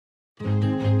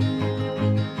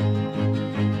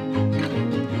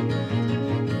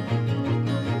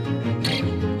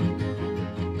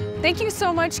Thank you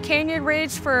so much, Canyon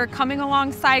Ridge, for coming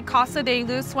alongside Casa de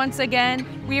Luz once again.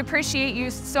 We appreciate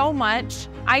you so much.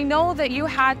 I know that you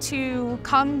had to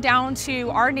come down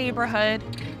to our neighborhood,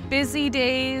 busy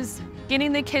days,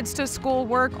 getting the kids to school,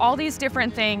 work, all these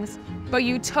different things, but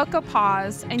you took a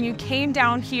pause and you came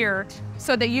down here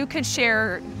so that you could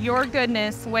share your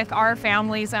goodness with our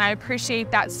families, and I appreciate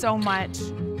that so much.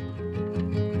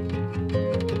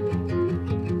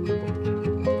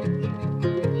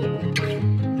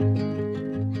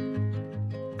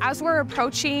 As we're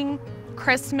approaching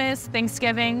Christmas,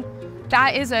 Thanksgiving,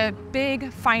 that is a big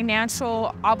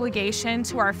financial obligation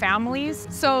to our families.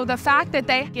 So the fact that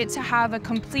they get to have a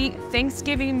complete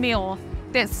Thanksgiving meal,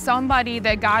 that somebody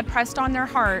that God pressed on their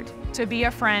heart to be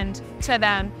a friend to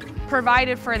them,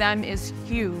 provided for them, is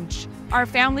huge. Our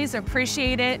families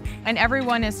appreciate it, and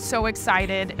everyone is so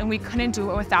excited, and we couldn't do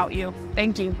it without you.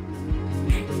 Thank you.